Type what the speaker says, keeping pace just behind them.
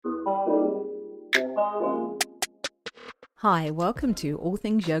Hi, welcome to All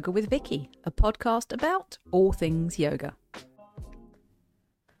Things Yoga with Vicky, a podcast about all things yoga.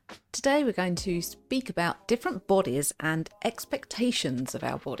 Today we're going to speak about different bodies and expectations of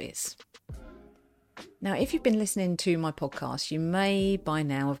our bodies. Now, if you've been listening to my podcast, you may by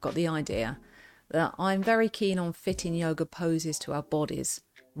now have got the idea that I'm very keen on fitting yoga poses to our bodies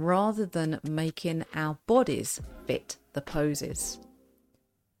rather than making our bodies fit the poses.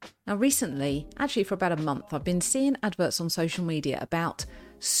 Now recently, actually for about a month, I've been seeing adverts on social media about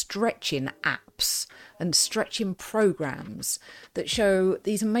stretching apps and stretching programs that show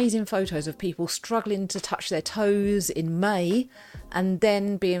these amazing photos of people struggling to touch their toes in May and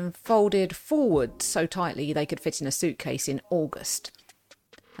then being folded forward so tightly they could fit in a suitcase in August.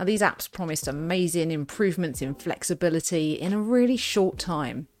 Now these apps promised amazing improvements in flexibility in a really short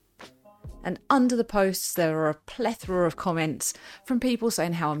time. And under the posts, there are a plethora of comments from people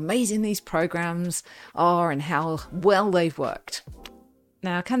saying how amazing these programs are and how well they've worked.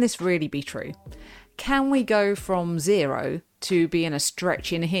 Now, can this really be true? Can we go from zero to being a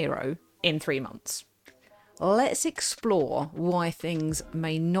stretching hero in 3 months? Let's explore why things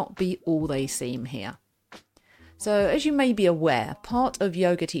may not be all they seem here. So, as you may be aware, part of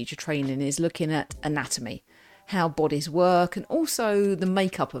yoga teacher training is looking at anatomy, how bodies work, and also the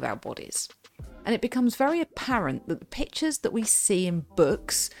makeup of our bodies. And it becomes very apparent that the pictures that we see in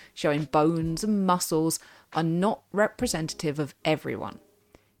books showing bones and muscles are not representative of everyone.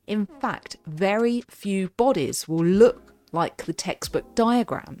 In fact, very few bodies will look like the textbook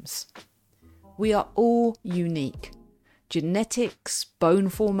diagrams. We are all unique. Genetics, bone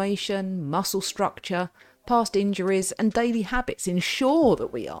formation, muscle structure, past injuries, and daily habits ensure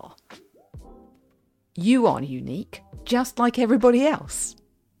that we are. You are unique, just like everybody else.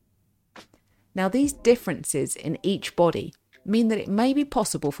 Now, these differences in each body mean that it may be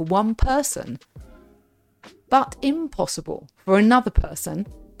possible for one person, but impossible for another person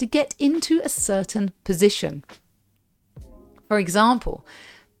to get into a certain position. For example,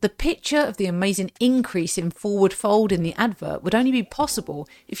 the picture of the amazing increase in forward fold in the advert would only be possible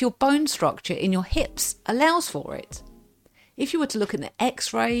if your bone structure in your hips allows for it. If you were to look at an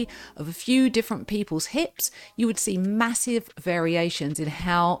X-ray of a few different people's hips, you would see massive variations in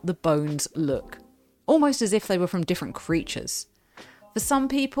how the bones look, almost as if they were from different creatures. For some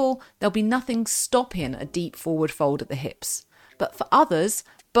people, there'll be nothing stopping a deep forward fold at the hips, but for others,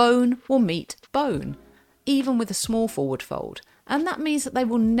 bone will meet bone, even with a small forward fold, and that means that they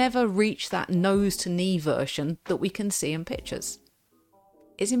will never reach that nose-to-knee version that we can see in pictures.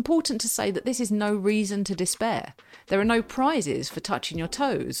 It's important to say that this is no reason to despair. There are no prizes for touching your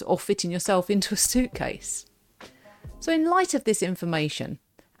toes or fitting yourself into a suitcase. So in light of this information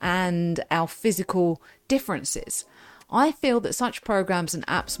and our physical differences, I feel that such programs and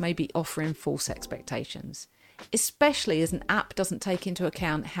apps may be offering false expectations, especially as an app doesn't take into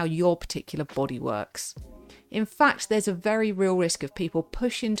account how your particular body works. In fact, there's a very real risk of people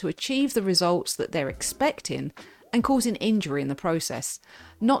pushing to achieve the results that they're expecting and causing injury in the process,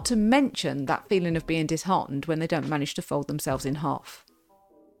 not to mention that feeling of being disheartened when they don't manage to fold themselves in half.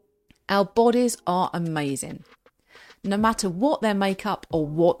 Our bodies are amazing, no matter what their makeup or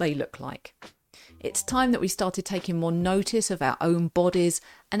what they look like. It's time that we started taking more notice of our own bodies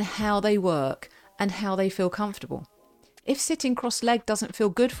and how they work and how they feel comfortable. If sitting cross-legged doesn't feel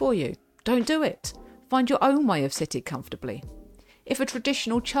good for you, don't do it. Find your own way of sitting comfortably. If a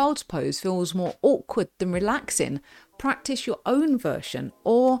traditional child's pose feels more awkward than relaxing, practice your own version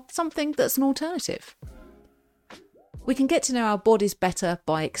or something that's an alternative. We can get to know our bodies better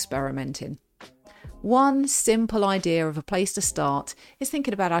by experimenting. One simple idea of a place to start is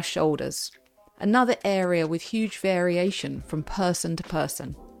thinking about our shoulders, another area with huge variation from person to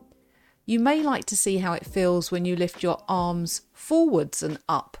person. You may like to see how it feels when you lift your arms forwards and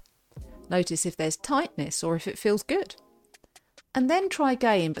up. Notice if there's tightness or if it feels good. And then try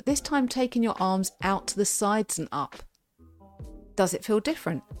again, but this time taking your arms out to the sides and up. Does it feel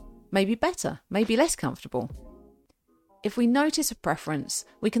different? Maybe better, maybe less comfortable. If we notice a preference,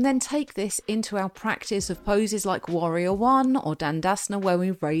 we can then take this into our practice of poses like Warrior One or Dandasana where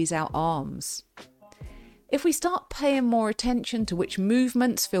we raise our arms. If we start paying more attention to which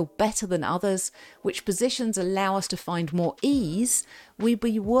movements feel better than others, which positions allow us to find more ease, we'll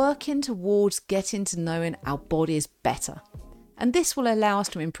be working towards getting to knowing our bodies better. And this will allow us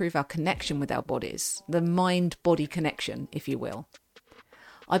to improve our connection with our bodies, the mind-body connection, if you will.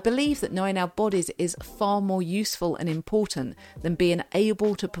 I believe that knowing our bodies is far more useful and important than being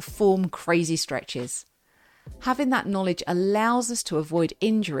able to perform crazy stretches. Having that knowledge allows us to avoid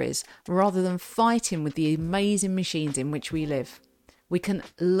injuries rather than fighting with the amazing machines in which we live. We can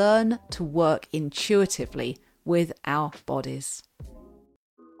learn to work intuitively with our bodies.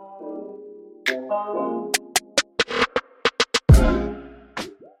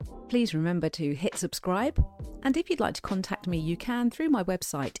 Please remember to hit subscribe, and if you'd like to contact me, you can through my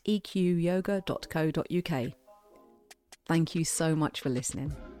website eqyoga.co.uk. Thank you so much for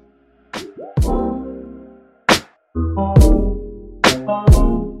listening.